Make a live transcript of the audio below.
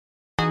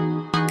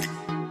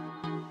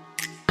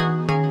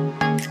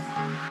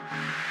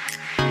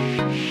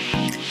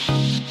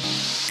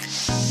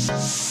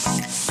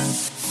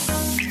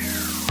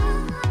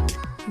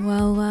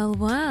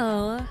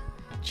Well.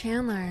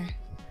 Chandler.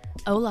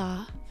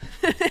 Hola.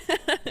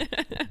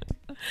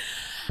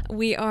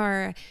 We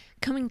are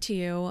coming to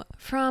you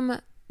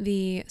from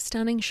the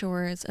stunning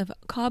shores of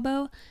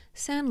Cabo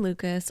San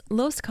Lucas,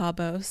 Los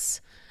Cabos,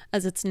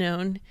 as it's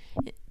known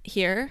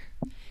here.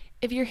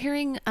 If you're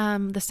hearing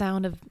the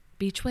sound of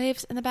beach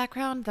waves in the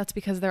background, that's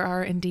because there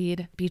are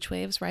indeed beach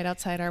waves right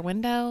outside our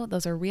window.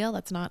 Those are real.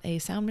 That's not a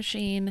sound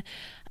machine.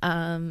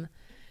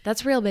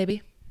 That's real,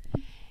 baby.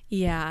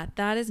 Yeah,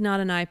 that is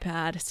not an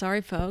iPad. Sorry,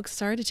 folks.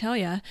 Sorry to tell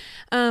you.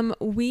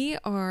 We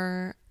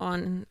are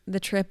on the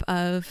trip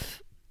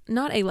of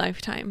not a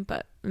lifetime,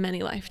 but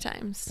many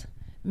lifetimes.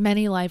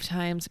 Many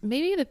lifetimes.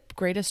 Maybe the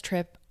greatest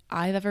trip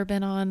I've ever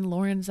been on,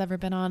 Lauren's ever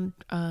been on,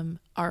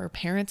 our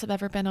parents have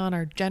ever been on,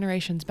 our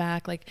generations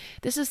back. Like,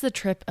 this is the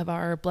trip of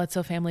our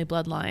Bledsoe family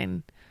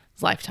bloodline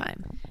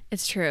lifetime.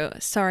 It's true.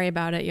 Sorry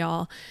about it,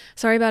 y'all.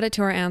 Sorry about it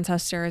to our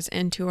ancestors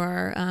and to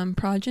our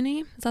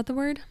progeny. Is that the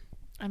word?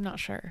 I'm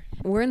not sure.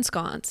 We're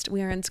ensconced.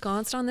 We are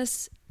ensconced on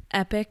this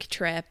epic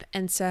trip.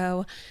 And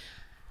so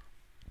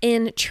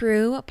in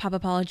true pop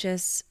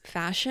apologist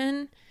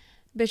fashion,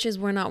 bitches,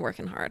 we're not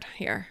working hard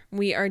here.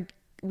 We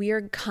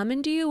are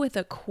coming to you with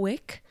a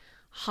quick,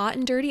 hot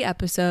and dirty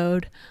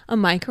episode, a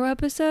micro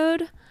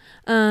episode,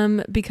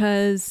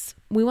 because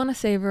we want to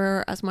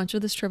savor as much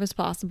of this trip as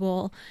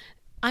possible.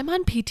 I'm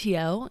on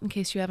PTO, in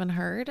case you haven't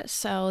heard.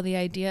 So the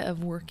idea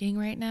of working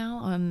right now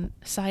on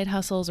side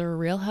hustles or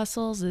real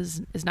hustles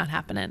is not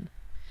happening.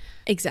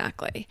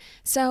 Exactly.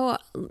 So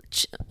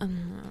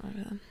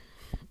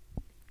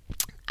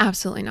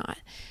absolutely not.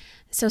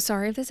 So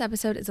sorry if this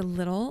episode is a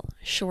little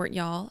short,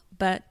 y'all,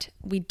 but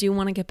we do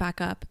want to get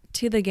back up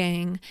to the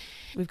gang.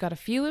 We've got a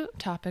few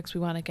topics we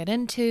want to get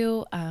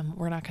into.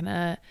 We're not going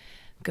to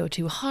go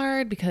too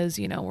hard because,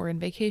 we're in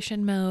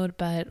vacation mode,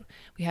 but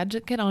we had to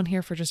get on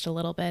here for just a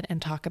little bit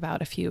and talk about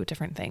a few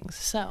different things.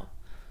 So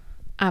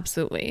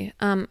absolutely.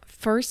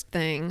 First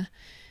thing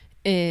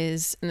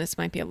is, and this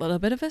might be a little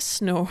bit of a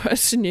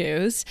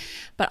snooze,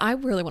 but I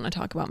really want to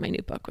talk about my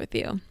new book with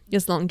you,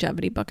 this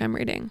longevity book I'm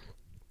reading.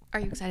 Are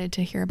you excited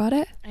to hear about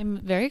it? I'm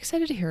very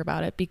excited to hear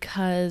about it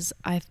because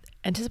I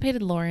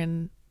anticipated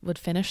Lauren would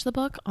finish the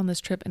book on this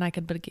trip and I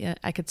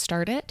could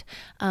start it.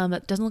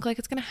 It doesn't look like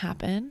it's going to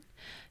happen.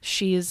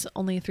 She's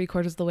only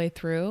 3/4 of the way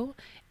through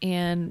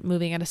and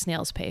moving at a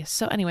snail's pace.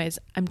 So anyways,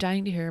 I'm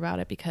dying to hear about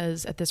it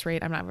because at this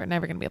rate, I'm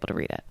never going to be able to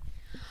read it.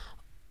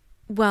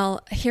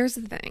 Well, here's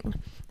the thing.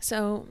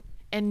 So,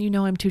 and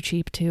I'm too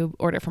cheap to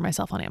order it for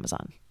myself on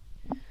Amazon.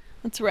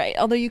 That's right.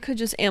 Although you could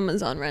just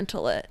Amazon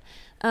rental it.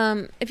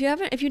 If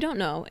you don't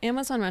know,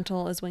 Amazon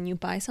rental is when you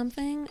buy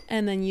something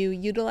and then you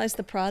utilize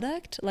the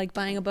product, like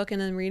buying a book and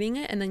then reading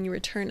it, and then you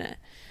return it.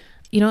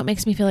 You know what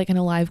makes me feel like an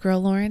alive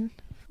girl, Lauren?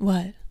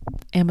 What?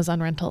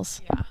 Amazon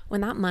rentals. Yeah.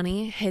 When that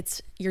money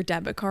hits your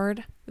debit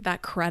card,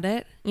 that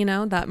credit,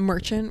 that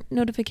merchant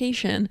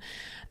notification,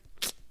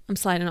 I'm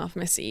sliding off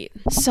my seat.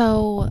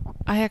 So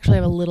I actually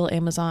have a little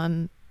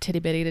Amazon titty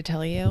bitty to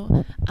tell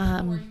you.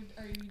 Are you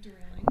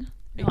derailing?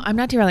 No, I'm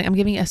not derailing. I'm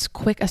giving a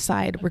quick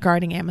aside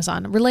regarding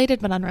Amazon,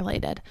 related but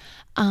unrelated.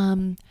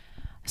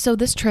 So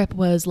this trip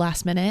was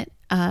last minute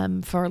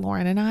for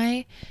Lauren and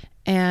I,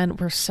 and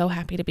we're so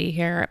happy to be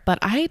here. But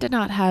I did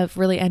not have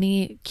really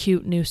any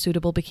cute new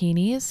suitable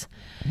bikinis,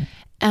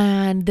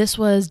 and this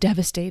was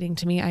devastating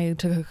to me. I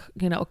took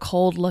a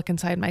cold look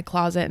inside my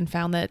closet and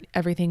found that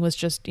everything was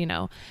just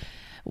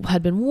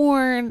had been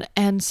worn,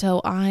 and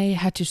so I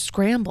had to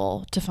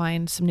scramble to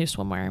find some new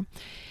swimwear.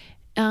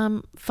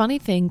 Funny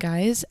thing,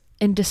 guys.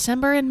 In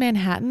December in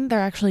Manhattan, there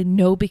are actually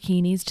no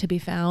bikinis to be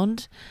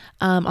found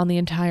on the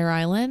entire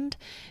island.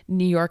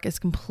 New York is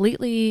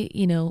completely,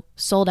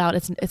 sold out.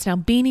 It's now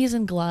beanies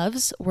and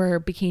gloves where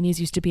bikinis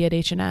used to be at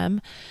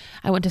H&M.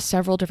 I went to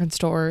several different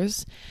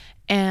stores.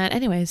 And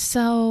anyways,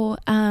 so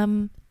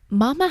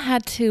Mama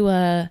had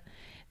to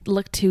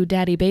look to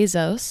Daddy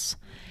Bezos.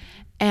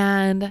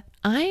 And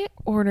I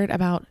ordered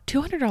about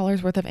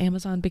 $200 worth of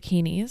Amazon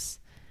bikinis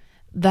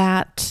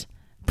that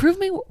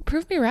proved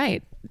me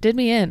right, did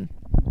me in.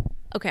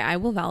 Okay, I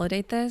will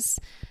validate this.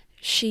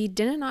 She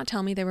did not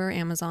tell me they were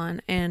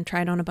Amazon and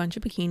tried on a bunch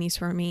of bikinis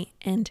for me,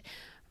 and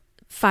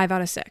 5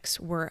 out of 6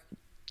 were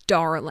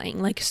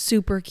darling, like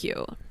super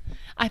cute.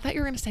 I thought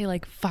you were going to say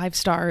like 5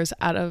 stars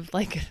out of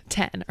like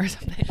 10 or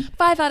something.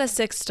 5 out of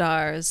 6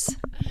 stars.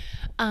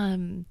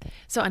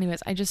 So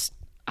anyways,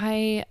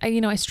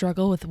 I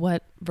struggle with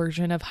what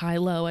version of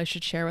high-low I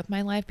should share with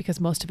my life because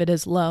most of it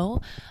is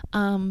low.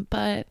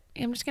 But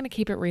I'm just going to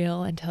keep it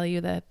real and tell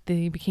you that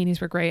the bikinis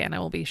were great, and I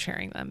will be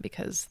sharing them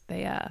because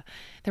they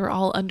were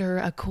all under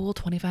a cool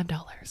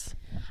 $25.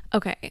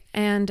 Okay.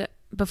 And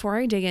before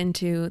I dig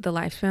into the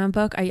Lifespan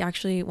book, I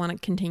actually want to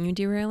continue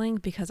derailing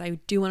because I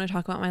do want to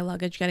talk about my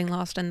luggage getting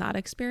lost in that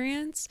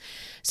experience.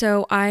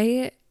 So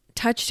I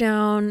touched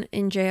down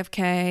in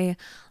JFK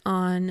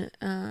on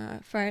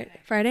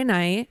Friday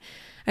night.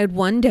 I had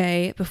one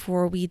day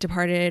before we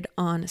departed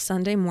on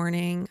Sunday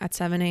morning at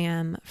 7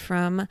 a.m.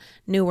 from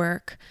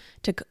Newark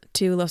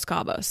to Los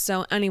Cabos.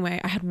 So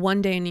anyway, I had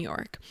one day in New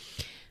York.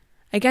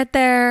 I get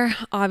there,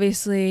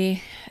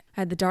 obviously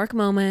I had the dark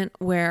moment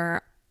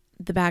where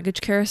the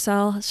baggage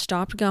carousel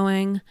stopped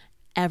going.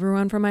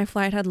 Everyone from my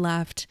flight had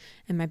left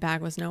and my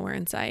bag was nowhere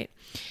in sight.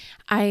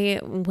 I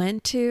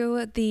went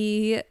to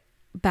the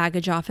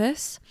baggage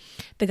office.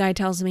 The guy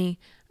tells me,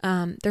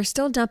 they're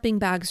still dumping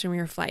bags from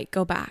your flight.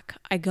 Go back.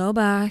 I go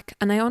back,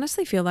 and I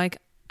honestly feel like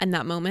in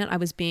that moment I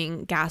was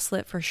being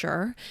gaslit for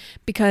sure,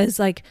 because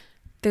like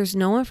there's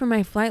no one from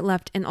my flight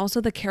left, and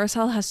also the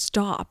carousel has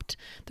stopped.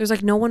 There's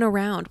like no one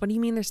around. What do you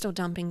mean they're still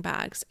dumping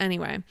bags?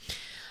 Anyway,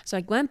 so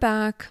I went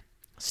back,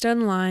 stood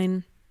in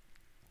line.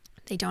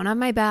 They don't have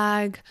my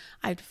bag.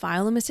 I'd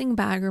file a missing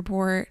bag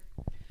report.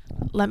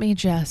 Let me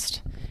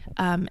just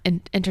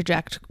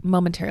interject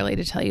momentarily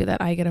to tell you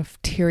that I get a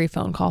teary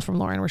phone call from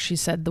Lauren where she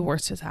said the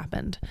worst has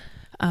happened.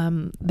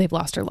 They've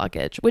lost her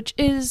luggage, which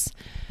is,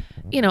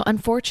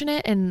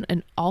 unfortunate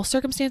in all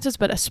circumstances,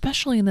 but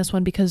especially in this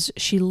one because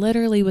she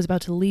literally was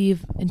about to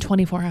leave in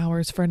 24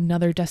 hours for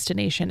another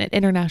destination, an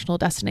international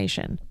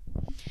destination.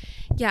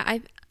 Yeah,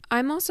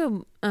 I'm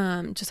also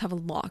just have a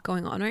lot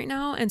going on right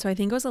now, and so I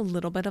think it was a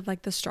little bit of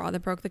like the straw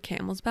that broke the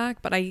camel's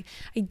back, but I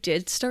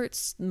did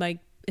start like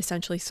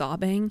essentially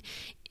sobbing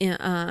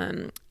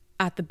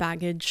at the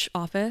baggage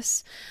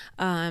office.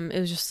 It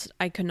was just,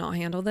 I could not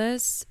handle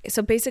this.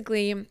 So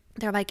basically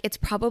they're like, it's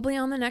probably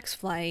on the next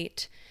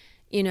flight,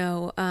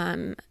 it'll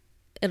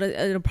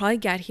probably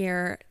get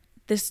here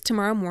this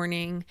tomorrow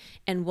morning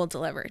and we'll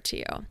deliver it to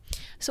you.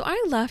 So I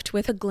left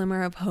with a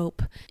glimmer of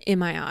hope in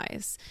my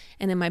eyes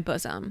and in my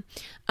bosom.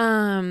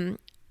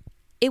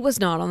 It was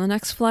not on the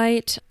next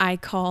flight. I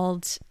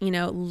called,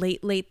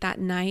 late that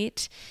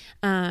night,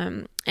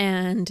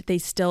 and they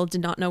still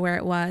did not know where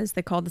it was.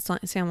 They called the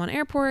San Juan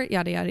airport,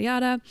 yada, yada,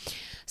 yada.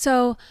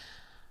 So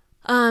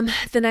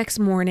the next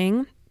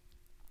morning,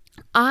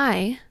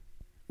 I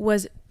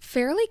was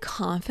fairly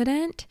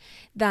confident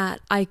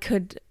that I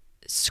could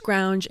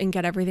scrounge and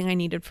get everything I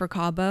needed for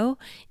Cabo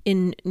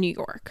in New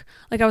York.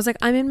 Like I was like,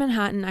 I'm in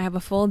Manhattan. I have a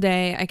full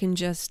day. I can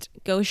just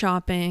go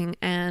shopping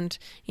and,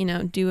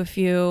 do a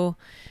few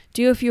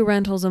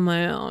rentals of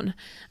my own.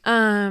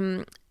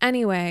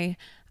 Anyway,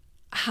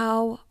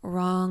 how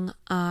wrong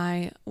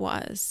I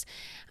was.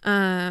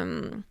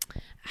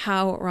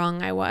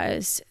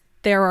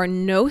 There are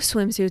no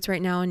swimsuits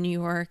right now in New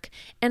York.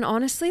 And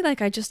honestly,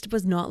 like I just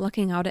was not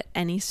looking out at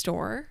any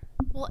store.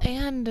 Well,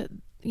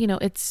 and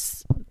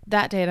it's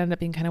that day it ended up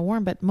being kind of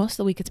warm, but most of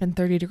the week it's been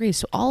 30 degrees.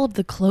 So all of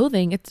the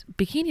clothing, it's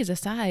bikinis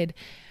aside,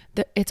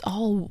 it's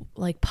all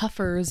like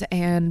puffers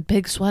and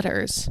big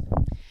sweaters.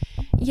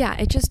 Yeah,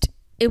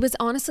 it was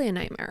honestly a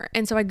nightmare.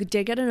 And so I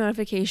did get a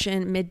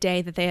notification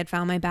midday that they had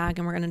found my bag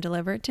and were going to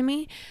deliver it to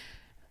me.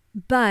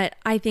 But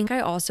I think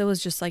I also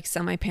was just like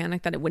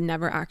semi-panicked that it would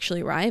never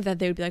actually arrive, that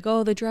they would be like,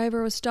 oh, the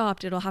driver was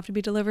stopped. It'll have to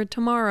be delivered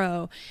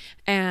tomorrow.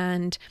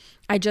 And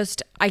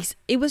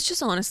it was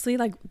just honestly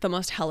like the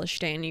most hellish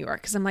day in New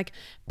York because I'm like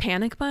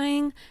panic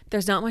buying.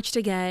 There's not much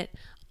to get.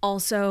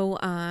 Also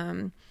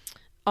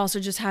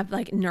just have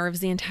like nerves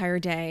the entire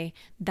day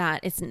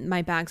that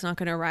my bag's not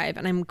going to arrive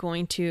and I'm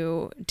going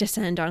to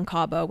descend on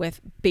Cabo with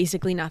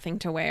basically nothing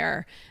to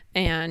wear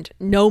and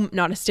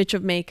not a stitch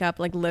of makeup,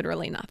 like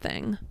literally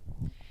nothing.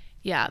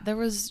 Yeah, it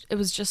was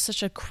just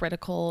such a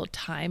critical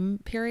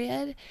time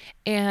period.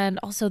 And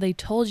also they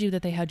told you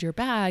that they had your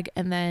bag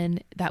and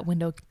then that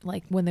window,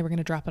 like when they were going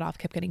to drop it off,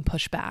 kept getting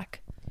pushed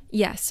back.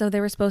 Yes. So they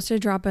were supposed to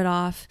drop it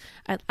off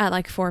at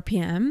like 4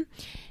 p.m.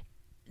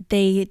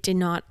 They did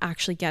not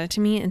actually get it to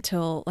me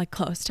until like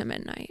close to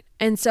midnight.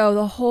 And so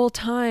the whole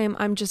time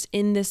I'm just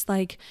in this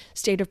like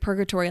state of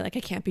purgatory. Like I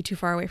can't be too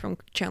far away from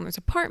Chandler's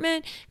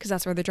apartment because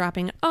that's where they're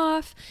dropping it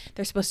off.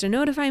 They're supposed to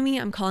notify me.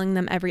 I'm calling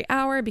them every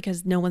hour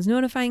because no one's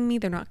notifying me.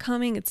 They're not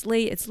coming. It's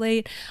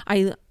late.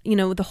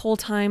 The whole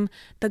time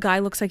the guy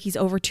looks like he's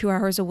over 2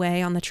 hours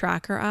away on the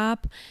tracker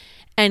app.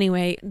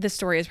 Anyway, this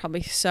story is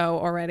probably so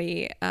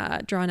already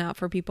drawn out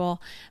for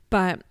people,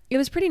 but it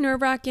was pretty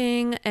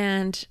nerve-wracking.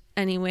 And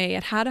anyway,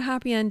 it had a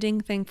happy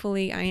ending.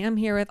 Thankfully, I am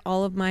here with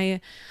all of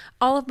my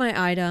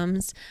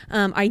items.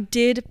 I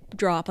did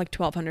drop like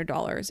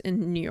 $1,200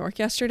 in New York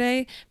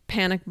yesterday,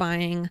 panic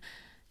buying,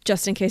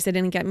 just in case they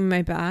didn't get me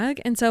my bag.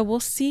 And so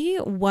we'll see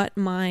what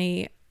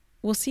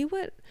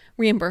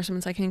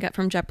reimbursements I can get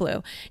from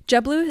JetBlue.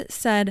 JetBlue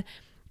said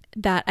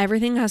that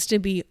everything has to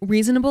be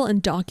reasonable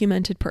and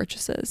documented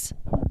purchases.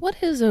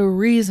 What is a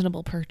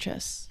reasonable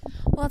purchase?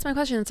 Well, that's my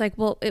question. It's like,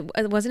 well,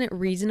 wasn't it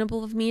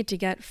reasonable of me to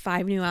get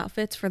 5 new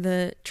outfits for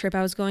the trip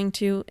I was going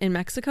to in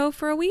Mexico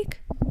for a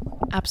week?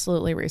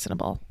 Absolutely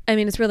reasonable. I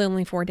mean, it's really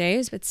only 4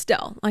 days, but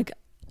still, like,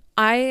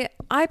 I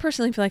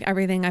personally feel like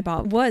everything I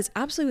bought was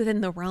absolutely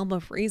within the realm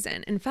of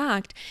reason. In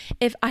fact,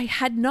 if I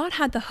had not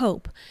had the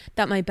hope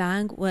that my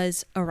bag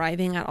was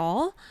arriving at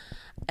all,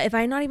 if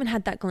I had not even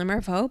had that glimmer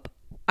of hope,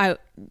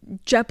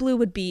 JetBlue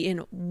would be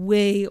in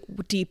way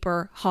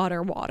deeper,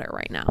 hotter water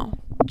right now.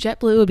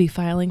 JetBlue would be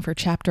filing for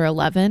Chapter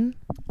 11.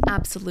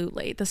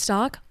 Absolutely. The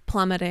stock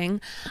plummeting.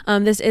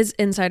 This is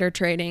insider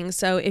trading.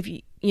 So if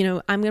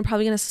I'm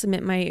probably going to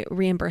submit my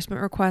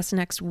reimbursement request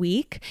next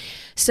week.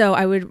 So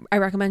I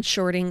recommend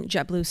shorting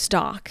JetBlue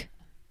stock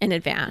in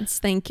advance.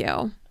 Thank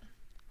you.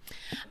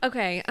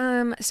 Okay,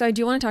 so I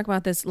do want to talk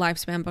about this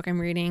lifespan book I'm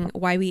reading,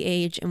 Why We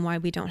Age and Why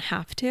We Don't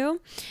Have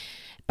to,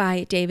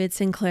 by David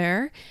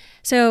Sinclair.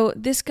 So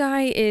this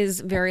guy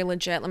is very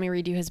legit. Let me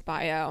read you his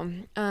bio.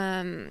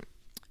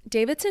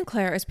 David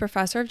Sinclair is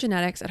professor of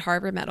genetics at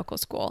Harvard Medical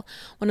School.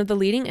 One of the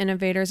leading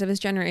innovators of his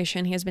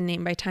generation, he has been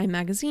named by Time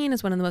magazine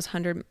as one of the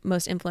 100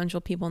 most influential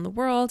people in the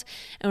world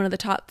and one of the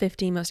top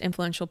 50 most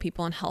influential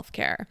people in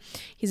healthcare.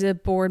 He's a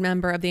board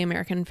member of the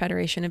American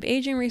Federation of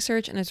Aging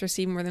Research and has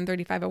received more than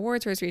 35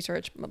 awards for his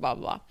research, blah, blah,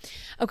 blah.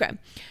 Okay.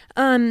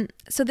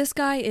 So this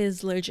guy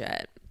is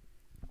legit.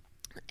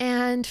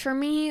 And for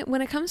me,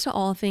 when it comes to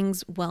all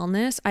things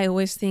wellness, I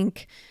always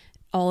think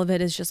all of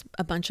it is just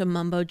a bunch of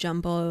mumbo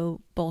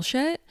jumbo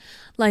bullshit.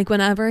 Like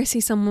whenever I see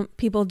some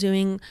people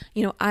doing,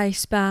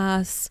 ice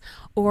baths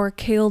or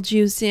kale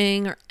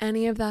juicing or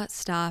any of that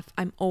stuff,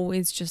 I'm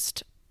always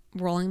just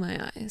rolling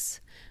my eyes.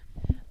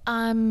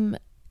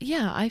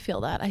 Yeah, I feel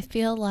that. I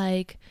feel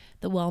like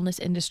the wellness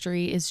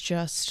industry is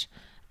just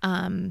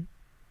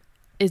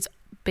is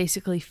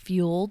basically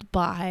fueled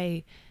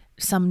by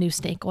some new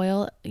snake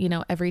oil,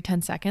 every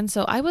 10 seconds.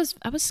 So I was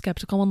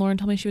skeptical when Lauren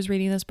told me she was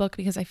reading this book,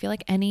 because I feel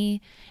like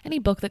any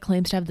book that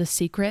claims to have the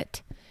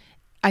secret,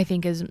 I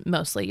think is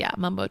mostly,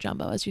 mumbo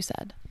jumbo, as you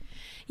said.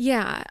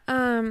 Yeah.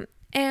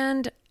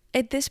 And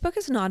this book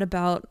is not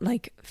about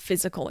like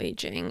physical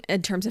aging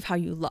in terms of how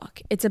you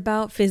look. It's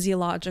about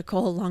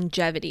physiological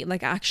longevity,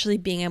 like actually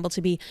being able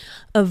to be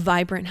a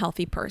vibrant,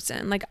 healthy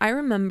person. Like I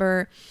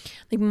remember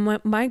like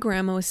my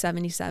grandma was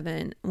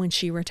 77 when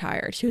she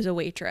retired. She was a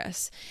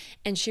waitress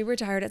and she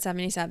retired at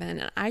 77.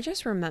 And I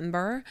just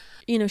remember,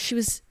 she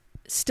was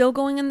still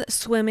going in the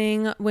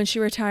swimming when she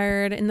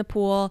retired in the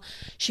pool.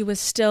 She was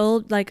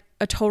still like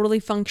a totally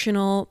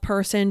functional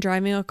person,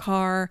 driving a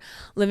car,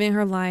 living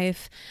her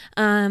life.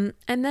 And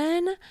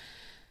then,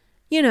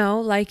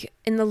 like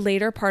in the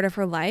later part of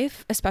her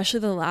life, especially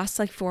the last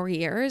like 4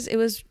 years, it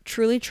was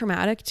truly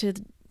traumatic to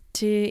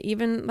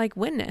even like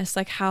witness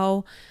like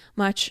how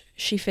much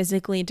she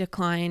physically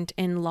declined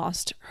and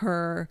lost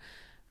her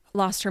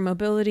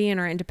mobility and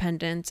her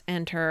independence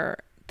and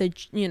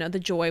the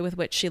joy with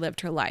which she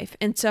lived her life.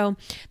 And so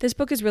this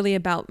book is really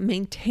about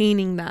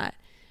maintaining that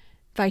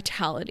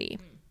vitality.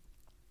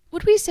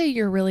 Would we say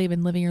you're really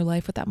been living your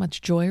life with that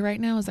much joy right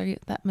now? Is there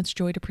that much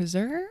joy to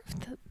preserve?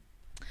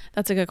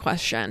 That's a good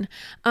question.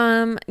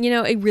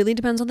 It really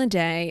depends on the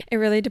day. It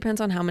really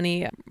depends on how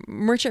many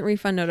merchant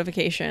refund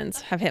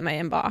notifications have hit my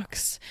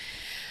inbox.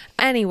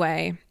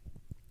 Anyway,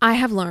 I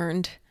have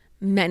learned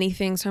many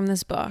things from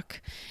this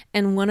book.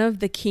 And one of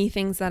the key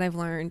things that I've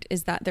learned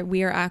is that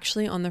we are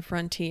actually on the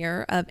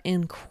frontier of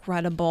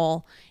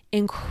incredible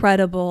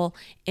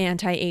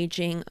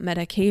anti-aging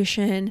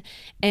medication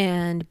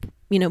and,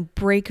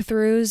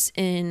 breakthroughs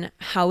in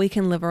how we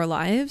can live our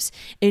lives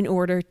in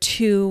order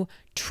to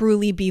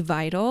truly be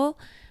vital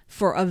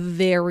for a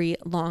very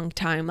long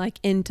time, like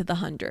into the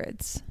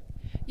hundreds.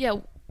 Yeah.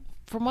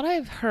 From what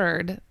I've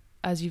heard,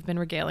 as you've been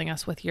regaling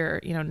us with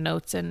your,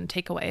 notes and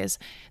takeaways,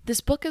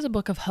 this book is a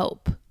book of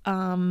hope.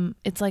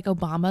 It's like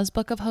Obama's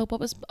book of hope.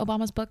 What was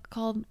Obama's book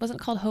called? Wasn't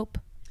it called Hope?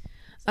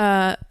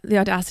 The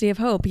Audacity of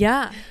Hope.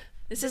 Yeah.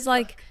 This is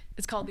like,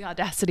 it's called The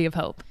Audacity of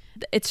Hope.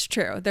 It's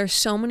true. There's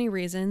so many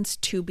reasons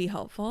to be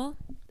hopeful.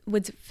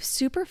 What's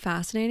super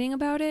fascinating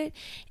about it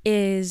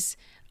is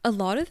a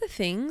lot of the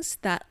things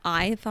that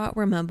I thought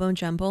were mumbo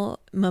jumbo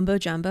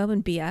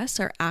and BS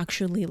are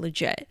actually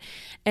legit.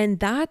 And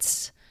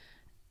that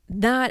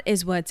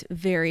is what's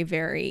very,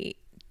 very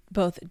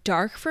both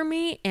dark for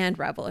me and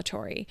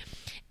revelatory.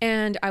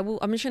 And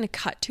I'm just going to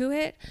cut to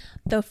it.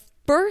 The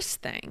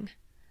first thing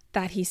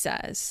that he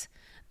says,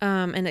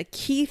 and a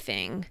key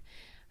thing,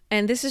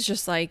 and this is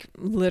just like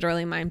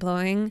literally mind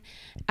blowing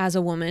as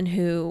a woman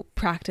who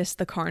practiced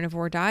the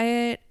carnivore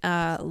diet,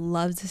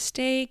 loves a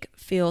steak,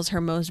 feels her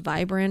most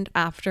vibrant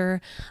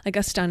after like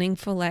a stunning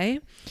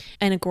filet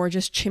and a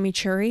gorgeous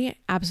chimichurri.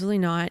 Absolutely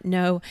not.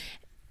 No.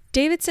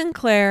 David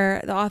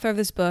Sinclair, the author of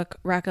this book,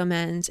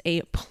 recommends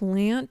a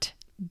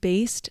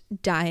plant-based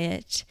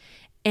diet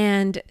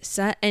and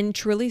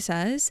truly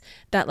says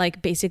that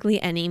like basically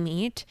any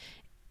meat,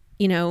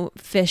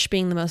 fish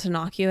being the most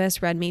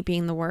innocuous, red meat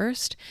being the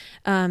worst,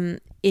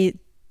 it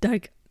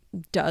like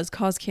does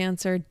cause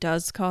cancer,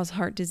 does cause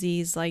heart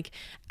disease, like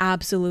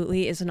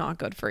absolutely is not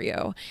good for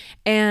you.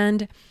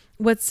 And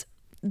that's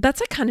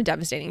like kind of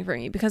devastating for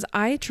me because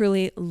I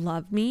truly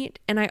love meat.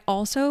 And I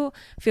also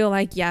feel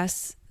like,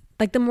 yes,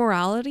 like the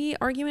morality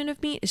argument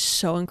of meat is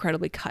so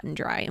incredibly cut and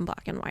dry and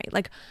black and white.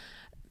 Like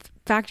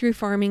factory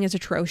farming is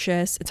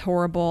atrocious. It's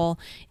horrible.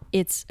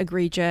 It's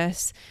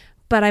egregious.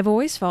 But I've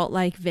always felt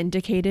like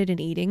vindicated in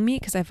eating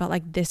meat because I felt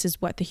like this is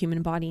what the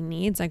human body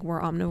needs. Like we're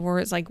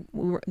omnivores. Like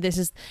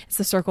it's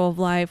the circle of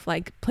life.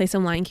 Like play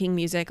some Lion King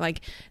music.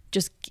 Like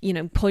just,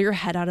 pull your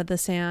head out of the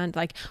sand.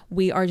 Like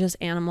we are just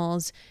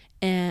animals.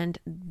 And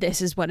this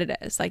is what it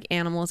is. Like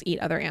animals eat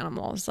other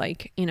animals.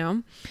 Like, you're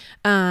not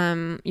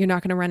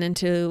going to run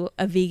into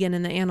a vegan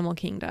in the animal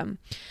kingdom.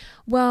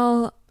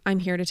 Well, I'm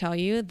here to tell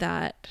you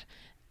that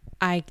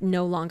I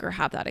no longer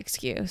have that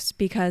excuse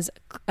because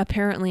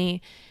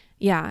apparently,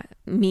 yeah,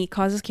 meat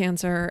causes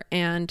cancer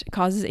and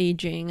causes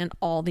aging and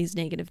all these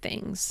negative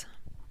things.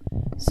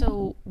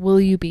 So will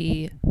you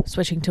be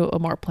switching to a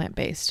more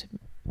plant-based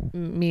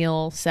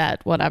meal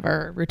set,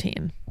 whatever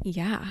routine?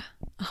 Yeah,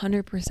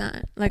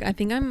 100%. Like, I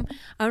think I don't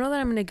know that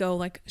I'm going to go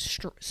like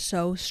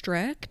so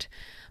strict,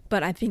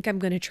 but I think I'm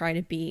going to try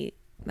to be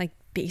like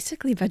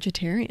basically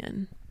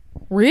vegetarian.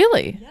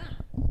 Really? Yeah.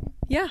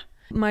 Yeah.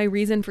 My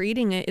reason for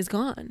eating it is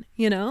gone,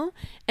 you know?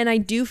 And I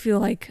do feel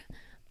like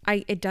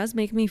it does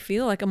make me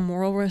feel like a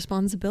moral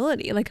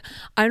responsibility. Like,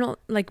 I don't,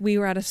 like, we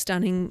were at a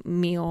stunning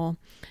meal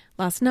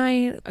last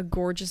night, a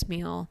gorgeous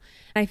meal.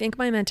 I think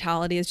my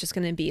mentality is just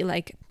going to be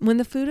like, when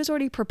the food is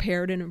already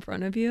prepared and in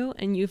front of you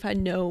and you've had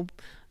no,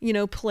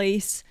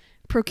 place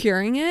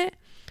procuring it,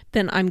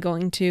 then I'm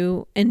going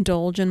to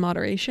indulge in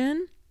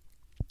moderation.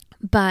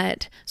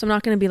 But so I'm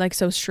not going to be like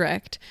so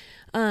strict.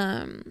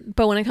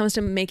 But when it comes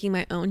to making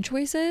my own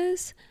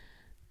choices,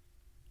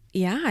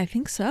 yeah, I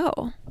think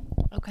so.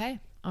 Okay.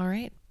 All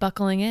right.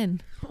 Buckling in.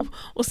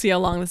 We'll see how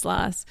long this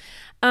lasts.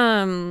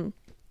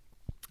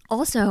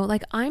 Also,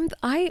 like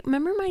I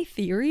remember my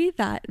theory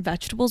that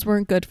vegetables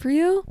weren't good for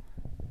you.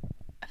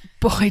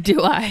 Boy,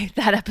 do I.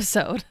 That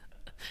episode.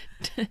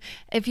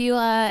 If you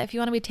want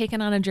to be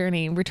taken on a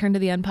journey, return to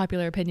the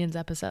unpopular opinions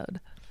episode.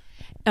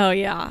 Oh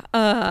yeah.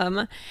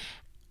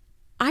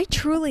 I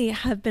truly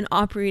have been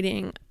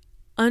operating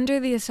under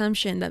the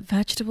assumption that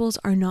vegetables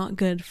are not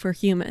good for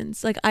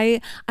humans. Like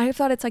I have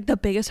thought it's like the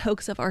biggest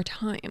hoax of our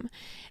time.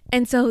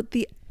 And so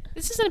this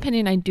is an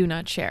opinion I do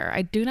not share.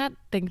 I do not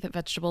think that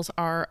vegetables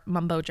are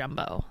mumbo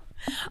jumbo.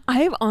 I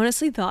have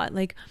honestly thought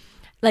like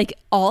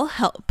all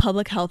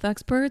public health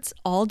experts,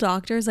 all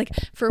doctors, like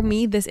for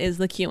me, this is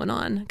the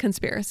QAnon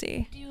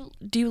conspiracy.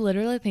 Do you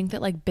literally think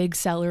that like big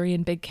celery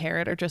and big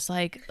carrot are just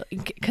like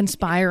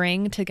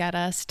conspiring to get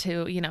us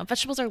to,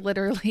 vegetables are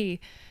literally,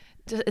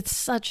 it's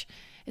such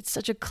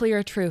a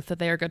clear truth that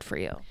they are good for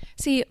you.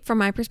 See, from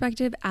my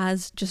perspective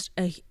as just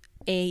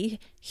a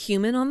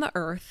human on the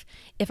earth,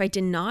 if I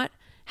did not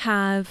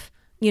have,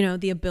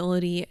 the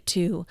ability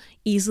to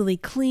easily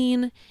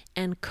clean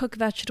and cook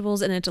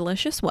vegetables in a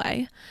delicious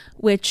way,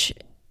 which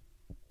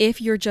if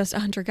you're just a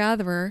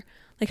hunter-gatherer,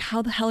 like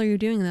how the hell are you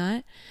doing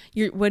that?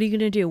 What are you going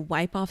to do?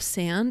 Wipe off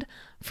sand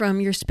from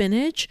your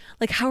spinach?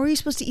 Like how are you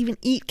supposed to even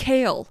eat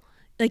kale?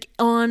 Like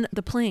on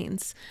the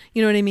plains,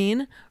 you know what I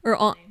mean?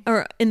 Or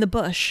in the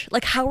bush.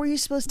 Like how are you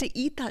supposed to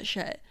eat that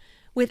shit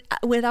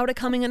without it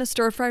coming in a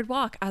stir-fried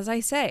wok? As I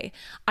say,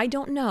 I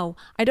don't know,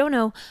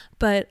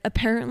 but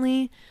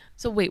apparently.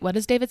 So wait, what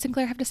does David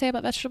Sinclair have to say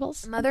about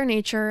vegetables? Mother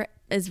Nature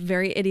is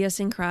very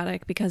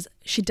idiosyncratic because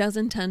she does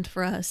intend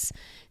for us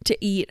to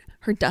eat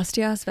her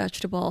dusty ass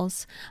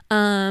vegetables.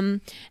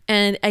 And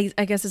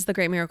I guess it's the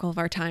great miracle of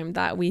our time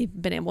that we've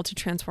been able to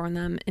transform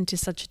them into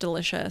such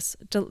delicious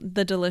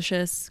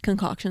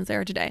concoctions they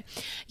are today.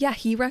 Yeah,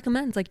 he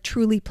recommends like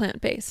truly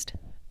plant-based.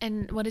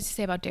 And what does he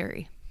say about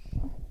dairy?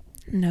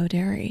 No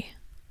dairy.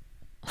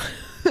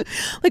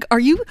 Like, are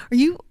you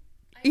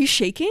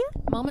shaking?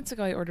 Moments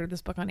ago, I ordered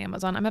this book on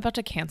Amazon. I'm about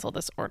to cancel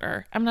this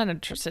order. I'm not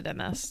interested in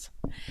this.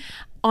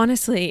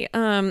 Honestly,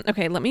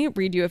 okay, let me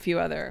read you a few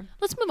other.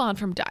 Let's move on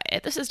from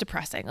diet. This is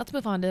depressing. Let's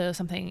move on to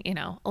something,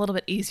 a little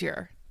bit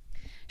easier.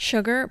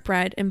 Sugar,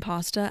 bread, and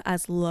pasta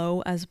as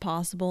low as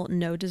possible.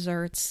 No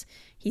desserts.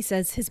 He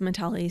says his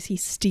mentality is he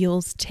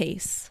steals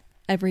tastes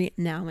every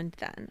now and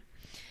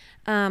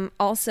then.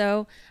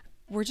 Also,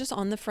 we're just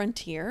on the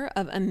frontier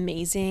of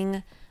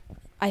amazing,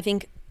 I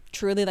think,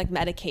 truly like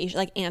medication,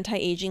 like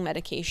anti-aging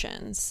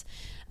medications.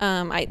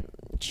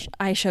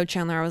 I showed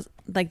Chandler, I was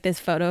like this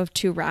photo of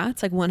two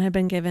rats, like one had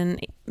been given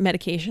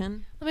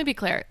medication. Let me be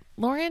clear.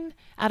 Lauren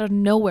out of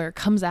nowhere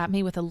comes at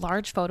me with a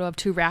large photo of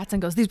two rats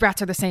and goes, these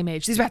rats are the same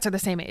age. These rats are the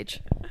same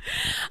age.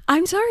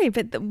 I'm sorry,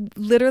 but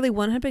literally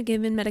one had been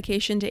given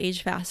medication to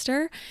age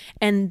faster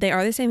and they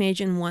are the same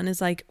age, and one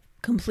is like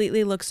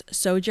completely looks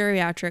so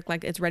geriatric,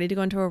 like it's ready to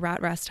go into a rat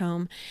rest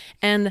home,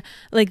 and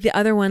like the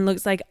other one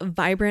looks like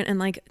vibrant and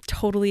like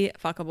totally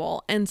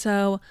fuckable. And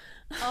so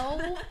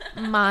oh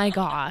my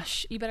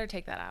gosh, you better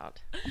take that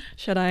out.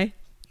 Should I?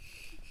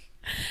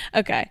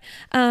 Okay.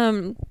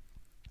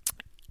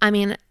 I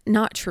mean,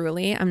 not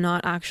truly. I'm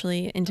not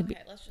actually into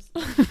let's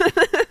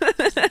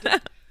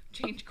just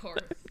change course.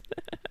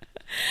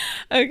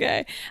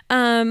 Okay.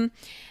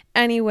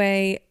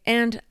 Anyway,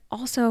 and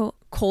also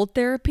cold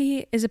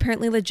therapy is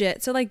apparently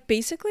legit. So like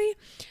basically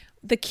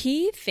the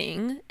key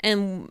thing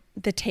and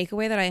the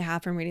takeaway that I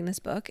have from reading this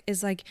book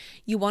is like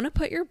you want to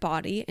put your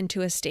body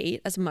into a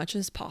state as much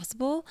as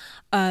possible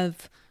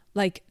of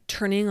like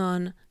turning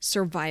on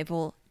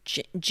survival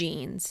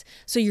genes.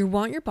 So you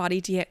want your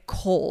body to get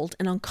cold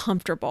and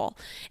uncomfortable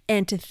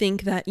and to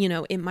think that,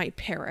 it might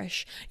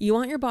perish. You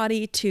want your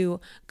body to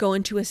go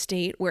into a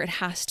state where it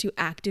has to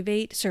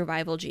activate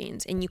survival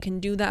genes. And you can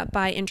do that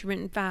by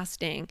intermittent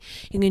fasting.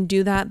 You can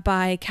do that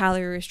by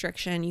calorie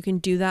restriction. You can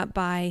do that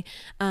by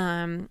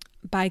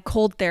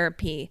cold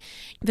therapy.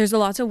 There's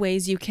lots of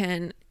ways you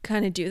can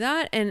kind of do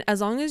that. And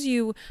as long as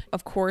you,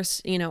 of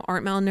course, you know,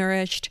 aren't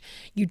malnourished,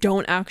 you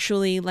don't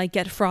actually like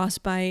get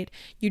frostbite,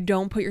 you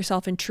don't put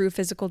yourself in true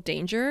physical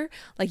danger,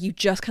 like you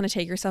just kind of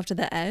take yourself to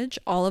the edge,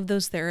 all of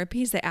those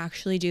therapies, they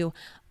actually do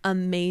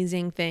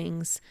amazing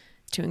things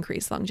to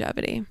increase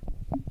longevity.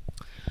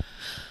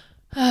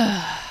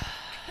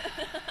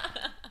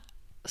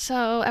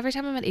 So every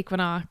time I'm at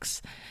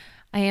Equinox,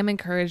 I am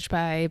encouraged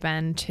by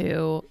Ben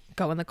to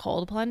go in the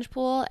cold plunge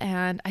pool.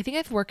 And I think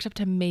I've worked up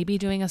to maybe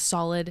doing a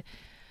solid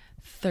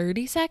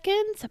 30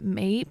 seconds,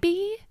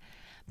 maybe,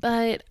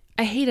 but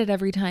I hate it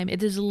every time.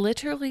 It is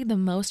literally the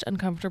most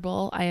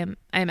uncomfortable I am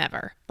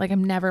ever. Like,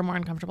 I'm never more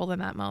uncomfortable than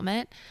that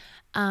moment.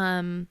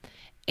 And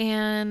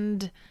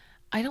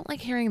I don't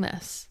like hearing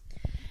this.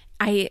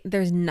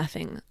 There's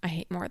nothing I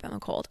hate more than the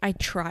cold. I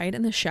tried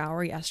in the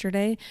shower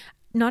yesterday,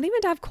 not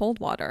even to have cold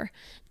water,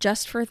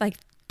 just for like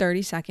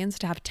 30 seconds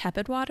to have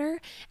tepid water,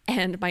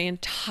 and I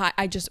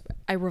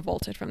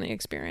revolted from the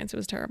experience. It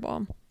was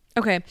terrible.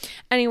 Okay.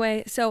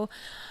 Anyway, so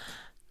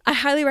I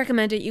highly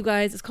recommend it, you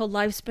guys. It's called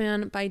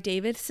Lifespan by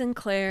David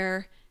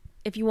Sinclair.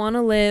 If you want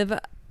to live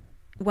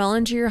well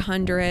into your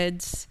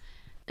hundreds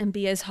and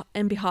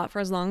be hot for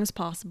as long as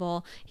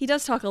possible. He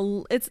does talk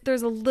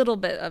there's a little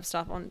bit of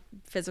stuff on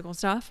physical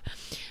stuff.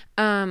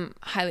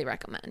 Highly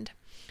recommend.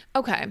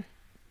 Okay.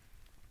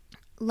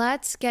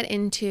 Let's get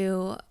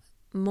into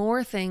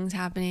more things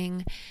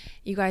happening.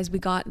 You guys, we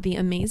got the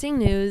amazing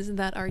news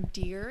that our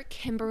dear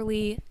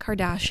Kimberly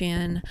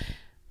Kardashian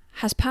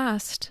has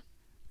passed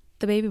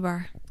the baby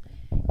bar.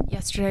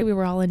 Yesterday, we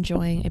were all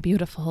enjoying a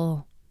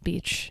beautiful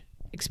beach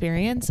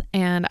experience,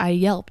 and I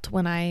yelped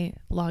when I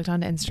logged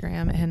onto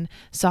Instagram and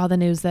saw the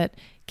news that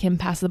Kim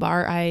passed the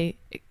bar. I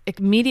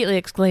immediately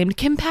exclaimed,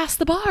 "Kim passed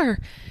the bar!"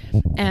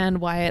 And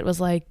Wyatt was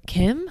like,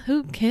 "Kim?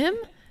 Who? Kim?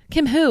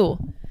 Kim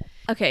who?"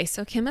 Okay,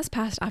 so Kim has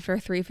passed after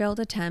 3 failed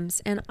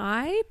attempts, and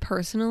I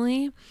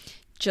personally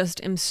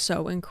just am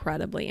so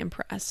incredibly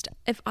impressed.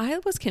 If I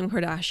was Kim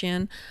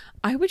Kardashian,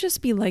 I would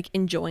just be like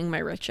enjoying my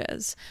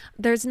riches.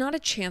 There's not a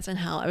chance in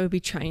hell I would be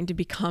trying to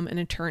become an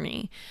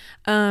attorney.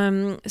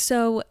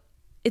 So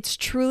it's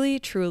truly,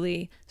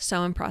 truly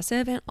so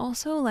impressive. And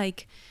also,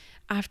 like,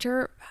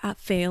 after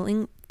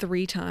failing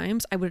 3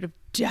 times, I would have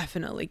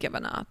definitely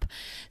given up.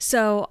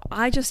 So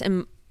I just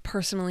am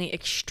personally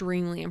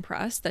extremely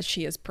impressed that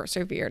she has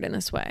persevered in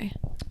this way.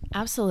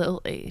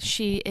 Absolutely.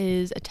 She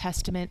is a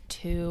testament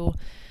to,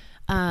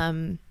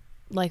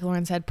 like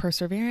Lauren said,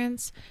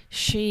 perseverance.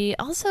 She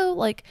also,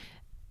 like,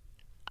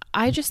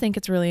 I just think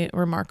it's really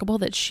remarkable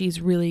that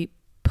she's really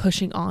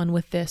pushing on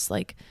with this,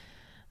 like,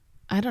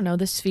 I don't know,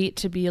 this feat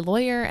to be a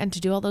lawyer and to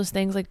do all those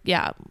things. Like,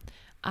 yeah,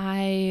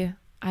 I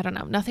don't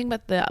know, nothing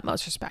but the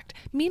utmost respect.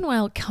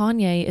 Meanwhile,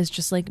 Kanye is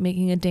just like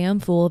making a damn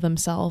fool of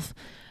himself,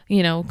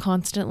 you know,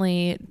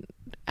 constantly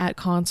at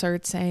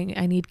concerts saying,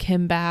 "I need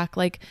Kim back."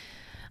 Like,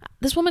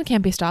 this woman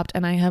can't be stopped,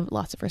 and I have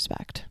lots of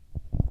respect.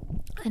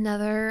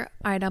 Another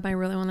item I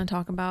really want to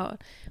talk about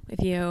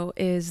with you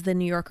is the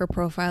New Yorker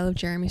profile of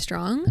Jeremy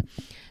Strong.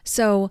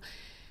 So,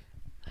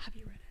 have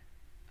you read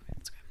it? Okay,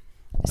 that's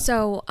good.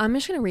 So, I'm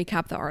just going to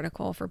recap the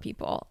article for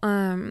people.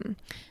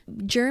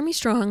 Jeremy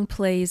Strong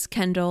plays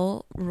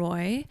Kendall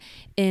Roy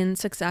in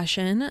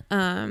Succession,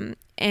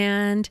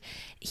 and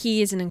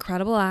he is an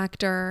incredible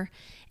actor.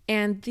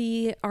 And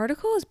the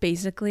article is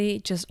basically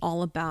just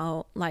all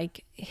about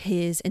like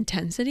his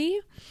intensity,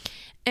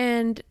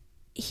 and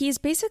he's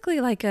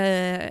basically like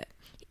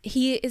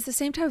he is the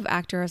same type of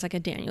actor as like a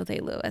Daniel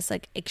Day-Lewis,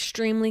 like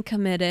extremely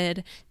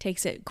committed,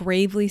 takes it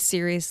gravely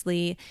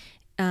seriously,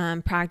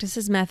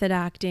 practices method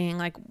acting,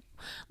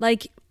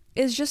 like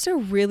is just a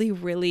really,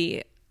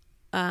 really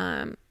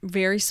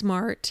very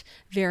smart,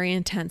 very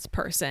intense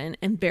person,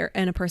 and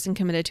a person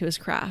committed to his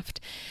craft.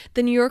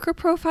 The New Yorker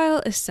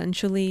profile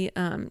essentially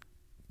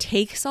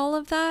takes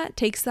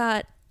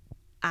that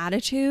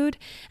attitude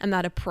and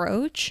that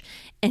approach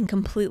and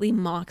completely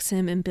mocks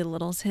him and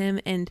belittles him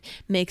and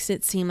makes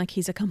it seem like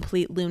he's a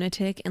complete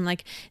lunatic and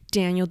like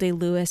Daniel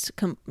Day-Lewis,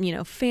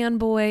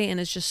 fanboy, and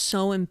it's just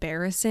so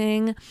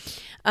embarrassing.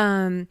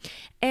 And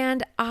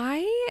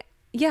I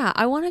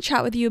want to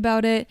chat with you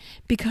about it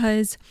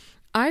because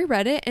I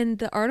read it and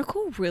the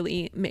article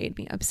really made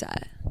me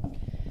upset.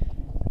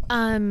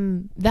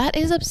 That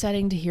is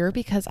upsetting to hear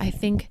because I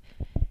think,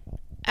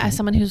 as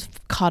someone who's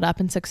caught up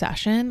in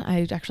Succession,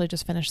 I actually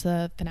just finished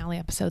the finale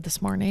episode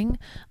this morning.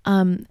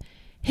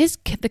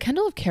 The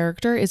Kendall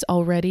character is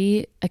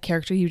already a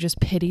character you just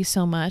pity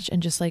so much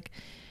and just like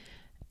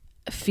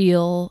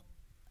feel,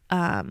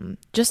 I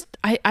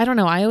don't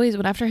know. I always,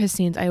 after his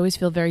scenes, I always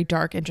feel very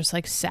dark and just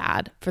like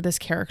sad for this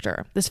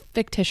character, this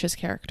fictitious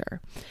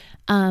character.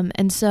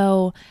 And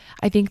so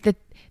I think that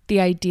the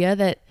idea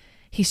that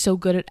he's so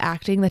good at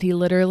acting that he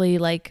literally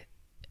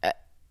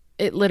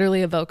it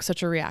literally evokes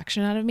such a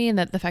reaction out of me, and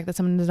that the fact that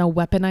someone is now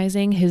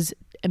weaponizing his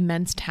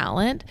immense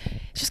talent,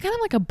 it's just kind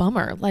of like a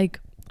bummer. Like,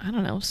 I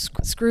don't know,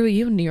 screw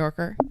you, New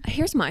Yorker.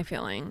 Here's my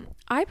feeling.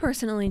 I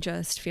personally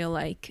just feel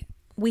like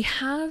we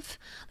have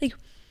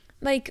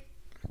like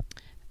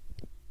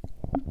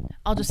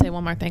I'll just say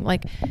one more thing.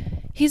 Like,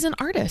 He's an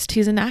artist.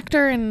 He's an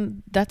actor,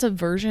 and that's a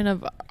version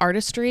of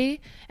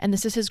artistry, and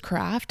this is his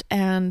craft.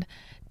 And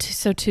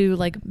to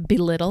like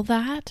belittle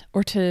that,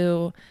 or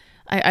to,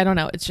 I don't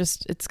know.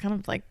 It's kind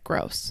of like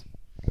gross.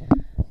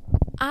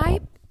 I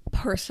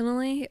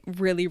personally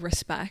really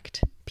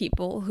respect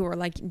people who are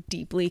like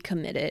deeply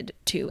committed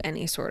to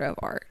any sort of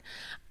art.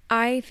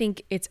 I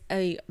think it's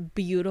a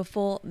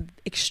beautiful,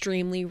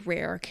 extremely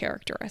rare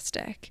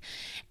characteristic.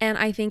 And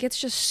I think it's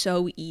just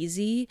so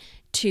easy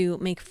to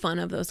make fun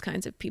of those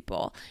kinds of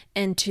people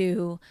and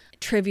to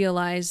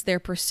trivialize their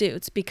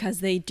pursuits, because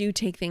they do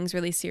take things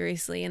really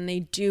seriously and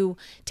they do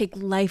take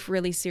life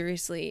really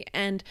seriously.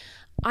 And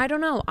I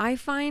don't know, I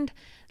find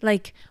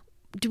like,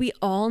 do we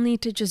all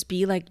need to just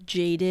be like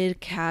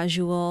jaded,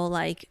 casual,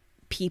 like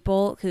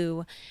people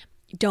who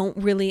don't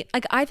really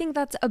like? I think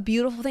that's a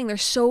beautiful thing.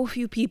 There's so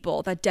few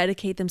people that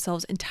dedicate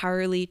themselves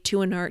entirely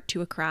to an art,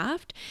 to a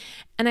craft.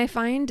 And I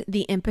find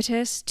the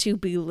impetus to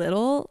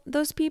belittle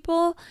those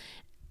people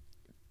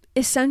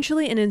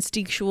essentially an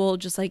instinctual,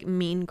 just like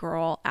mean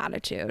girl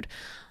attitude.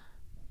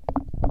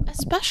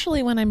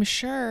 Especially when I'm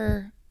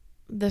sure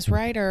this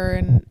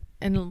writer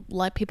and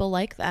let people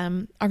like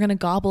them are going to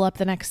gobble up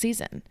the next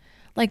season,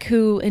 like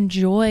who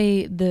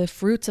enjoy the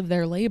fruits of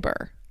their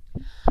labor.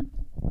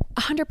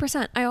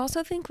 100%. I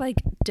also think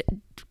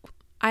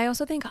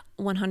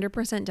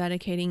 100%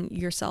 dedicating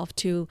yourself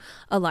to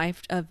a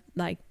life of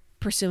like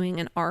pursuing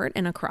an art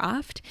and a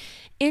craft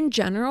in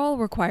general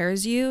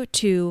requires you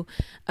to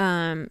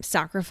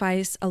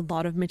sacrifice a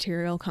lot of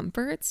material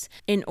comforts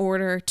in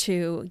order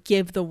to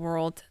give the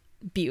world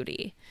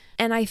beauty.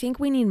 And I think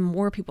we need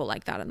more people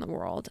like that in the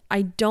world.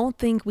 I don't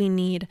think we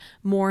need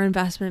more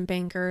investment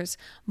bankers,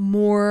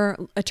 more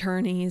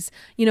attorneys.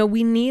 You know,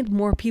 we need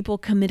more people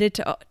committed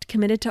to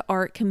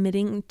art,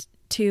 committing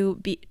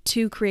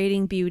to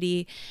creating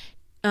beauty.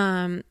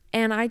 And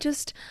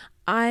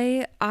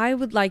I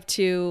would like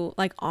to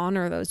like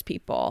honor those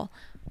people.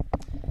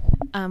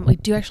 We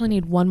do actually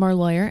need one more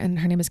lawyer, and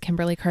her name is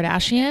Kimberly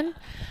Kardashian.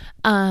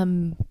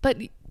 But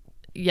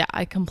yeah,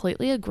 I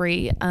completely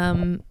agree.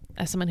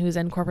 As someone who's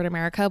in corporate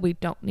America, we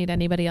don't need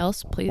anybody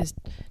else. Please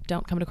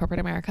don't come to corporate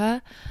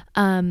America.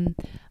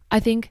 I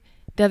think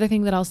the other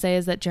thing that I'll say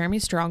is that Jeremy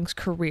Strong's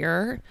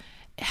career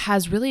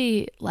has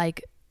really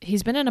like,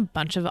 he's been in a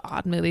bunch of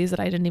odd movies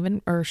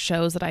that or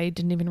shows that I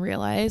didn't even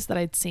realize that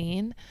I'd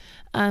seen.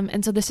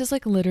 And so this is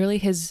like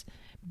literally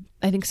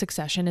I think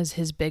Succession is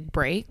his big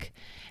break.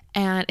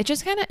 And it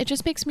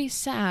just makes me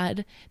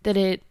sad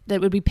that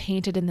would be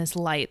painted in this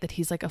light that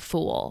he's like a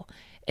fool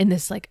in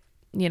this like,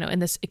 you know, in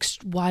this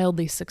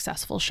wildly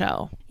successful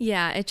show.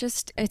 Yeah,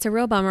 it's a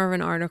real bummer of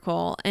an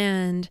article.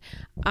 And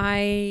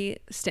I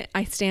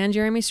stand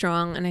Jeremy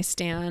Strong, and I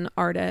stand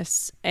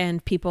artists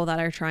and people that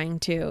are trying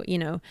to, you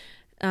know,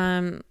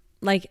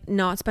 like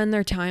not spend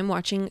their time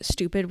watching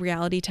stupid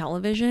reality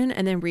television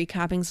and then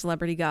recapping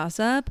celebrity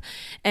gossip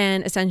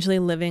and essentially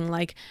living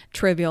like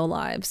trivial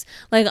lives.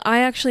 Like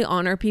I actually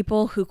honor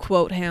people who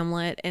quote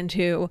Hamlet and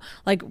who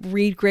like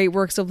read great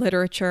works of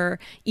literature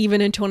even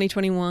in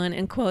 2021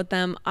 and quote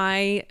them.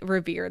 I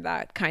revere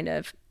that kind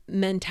of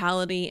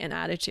mentality and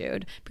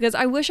attitude because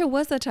I wish I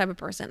was that type of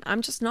person.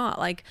 I'm just not.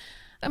 Like,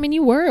 I mean,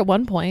 you were at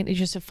one point. You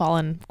just have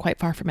fallen quite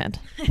far from it.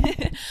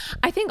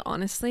 I think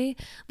honestly,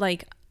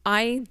 like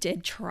I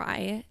did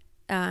try.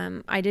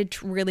 I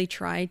did really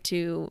try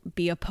to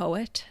be a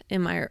poet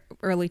in my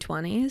early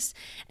 20s.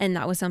 And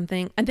that was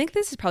something, I think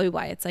this is probably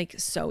why it's like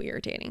so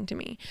irritating to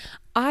me.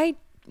 I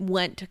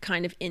went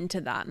kind of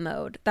into that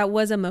mode. That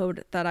was a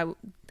mode that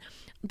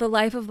the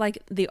life of like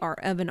the art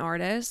of an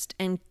artist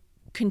and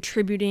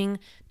contributing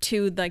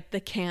to like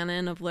the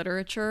canon of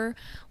literature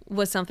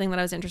was something that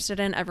I was interested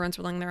in. Everyone's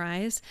rolling their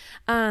eyes.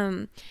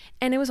 And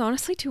it was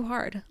honestly too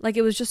hard. Like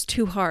it was just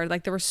too hard.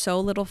 Like there were so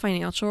little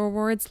financial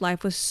rewards.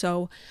 Life was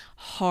so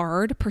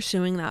hard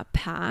pursuing that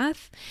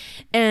path.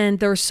 And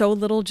there were so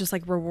little just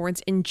like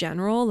rewards in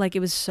general. Like it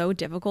was so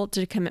difficult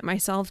to commit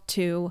myself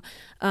to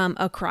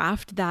a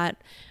craft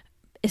that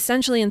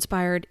essentially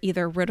inspired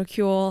either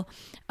ridicule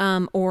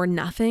or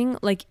nothing.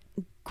 Like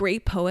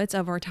great poets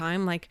of our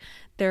time, like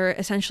they're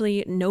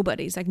essentially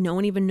nobodies. Like no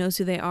one even knows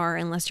who they are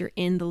unless you're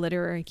in the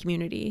literary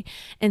community.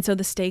 And so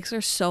the stakes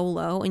are so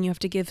low and you have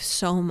to give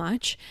so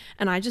much.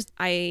 And I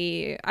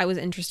was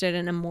interested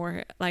in a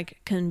more like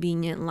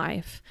convenient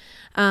life.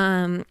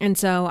 And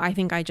so I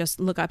think I just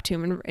look up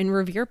to and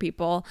revere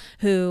people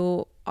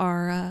who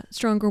are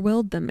stronger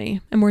willed than me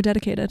and more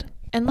dedicated.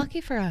 And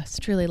lucky for us,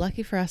 truly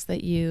lucky for us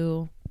that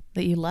you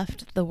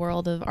left the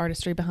world of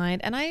artistry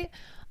behind. And I,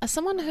 as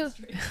someone who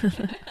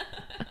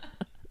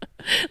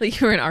like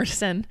you were an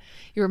artisan,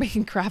 you were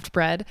making craft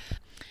bread.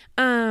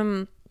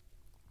 So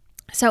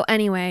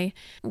anyway,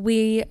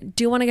 we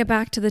do want to get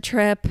back to the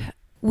trip.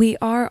 We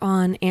are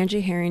on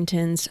Angie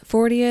Harrington's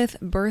 40th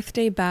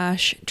birthday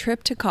bash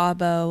trip to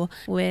Cabo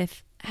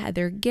with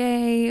Heather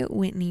Gay,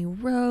 Whitney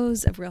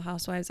Rose of Real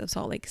Housewives of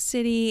Salt Lake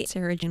City,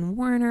 Sarah Jane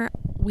Warner.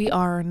 We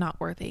are not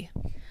worthy.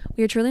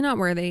 We are truly not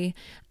worthy.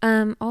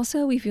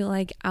 Also, we feel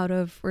like out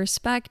of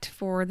respect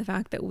for the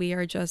fact that we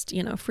are just,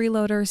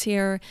 freeloaders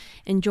here,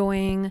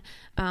 enjoying,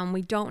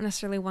 we don't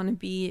necessarily want to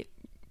be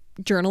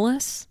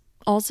journalists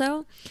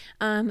also.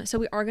 So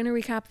we are going to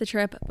recap the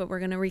trip, but we're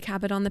going to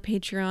recap it on the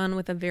Patreon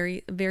with a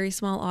very, very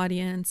small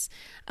audience.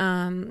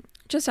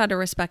 Just out of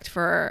respect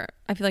for,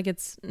 I feel like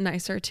it's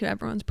nicer to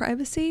everyone's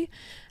privacy.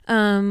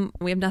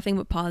 We have nothing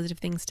but positive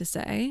things to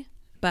say,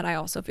 but I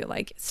also feel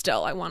like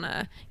still I want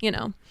to,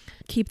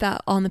 keep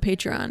that on the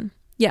Patreon.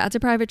 Yeah, it's a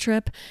private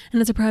trip and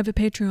it's a private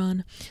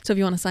Patreon. So if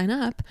you want to sign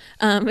up,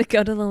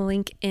 go to the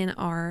link in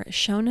our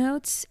show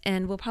notes,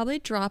 and we'll probably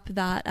drop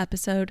that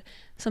episode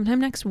sometime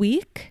next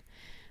week.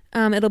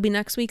 It'll be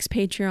next week's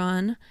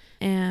Patreon,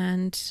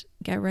 and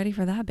get ready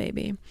for that,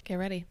 baby. Get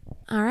ready.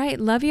 All right.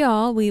 Love you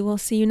all. We will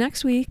see you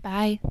next week.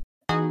 Bye.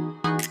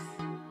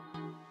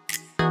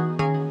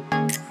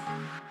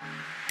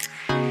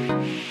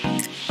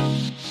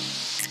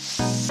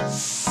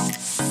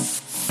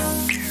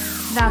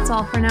 That's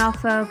all for now,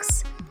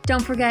 folks.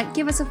 Don't forget,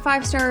 give us a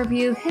 5-star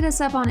review, hit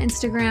us up on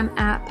Instagram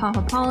at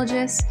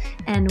Popapologists,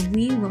 and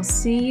we will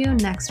see you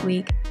next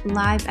week,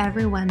 live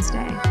every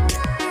Wednesday.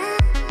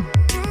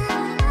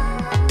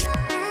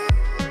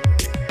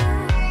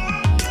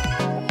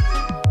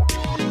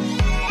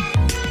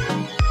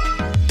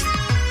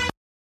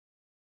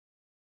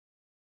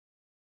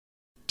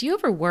 Do you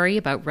ever worry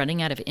about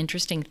running out of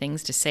interesting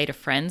things to say to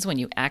friends when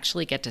you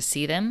actually get to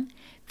see them?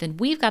 Then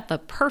we've got the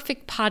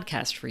perfect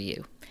podcast for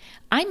you.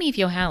 I'm Eve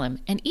Yohalem,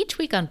 and each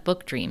week on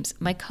Book Dreams,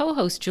 my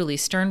co-host Julie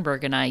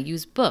Sternberg and I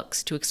use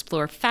books to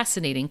explore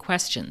fascinating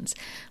questions,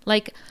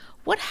 like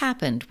what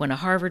happened when a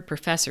Harvard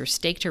professor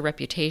staked her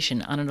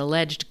reputation on an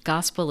alleged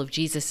Gospel of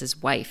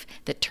Jesus' wife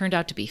that turned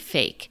out to be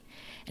fake?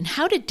 And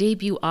how did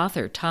debut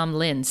author Tom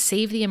Lynn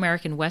save the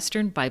American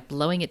Western by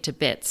blowing it to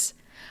bits?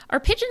 Are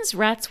pigeons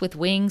rats with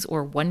wings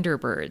or wonder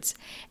birds?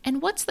 And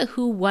what's the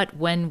who, what,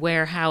 when,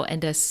 where, how,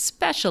 and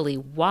especially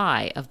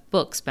why of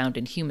books bound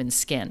in human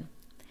skin?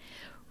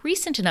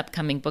 Recent and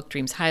upcoming Book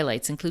Dreams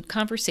highlights include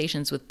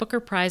conversations with Booker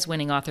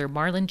Prize-winning author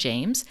Marlon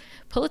James,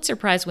 Pulitzer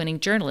Prize-winning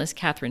journalist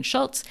Kathryn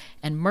Schultz,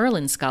 and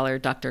Merlin scholar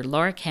Dr.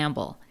 Laura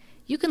Campbell.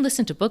 You can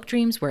listen to Book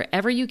Dreams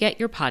wherever you get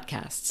your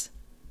podcasts.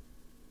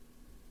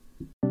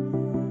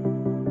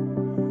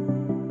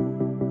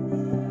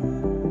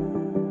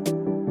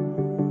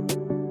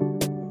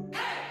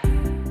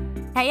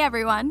 Hey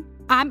everyone,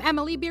 I'm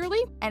Emily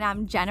Beerley, and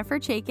I'm Jennifer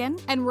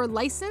Chaikin, and we're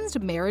licensed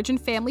marriage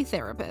and family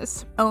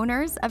therapists,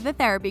 owners of the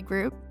Therapy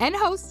Group, and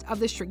hosts of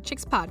the Shrink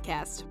Chicks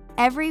podcast.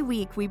 Every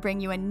week, we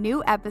bring you a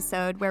new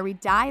episode where we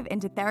dive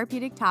into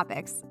therapeutic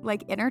topics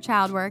like inner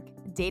child work,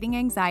 dating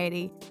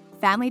anxiety,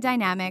 family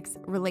dynamics,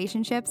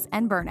 relationships,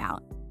 and burnout,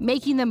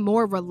 making them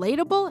more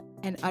relatable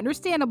and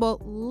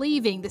understandable,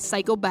 leaving the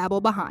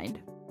psychobabble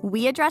behind.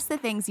 We address the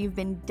things you've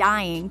been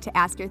dying to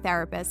ask your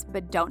therapist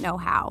but don't know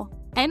how,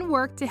 and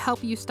work to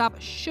help you stop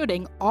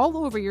shooting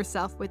all over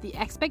yourself with the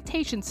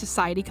expectations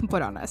society can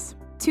put on us.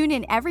 Tune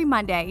in every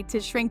Monday to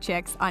Shrink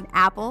Chicks on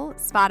Apple,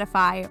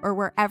 Spotify, or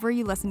wherever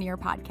you listen to your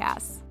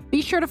podcasts.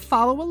 Be sure to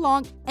follow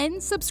along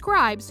and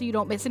subscribe so you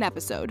don't miss an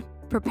episode.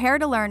 Prepare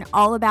to learn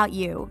all about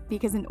you,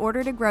 because in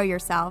order to grow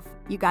yourself,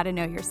 you got to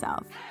know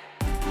yourself.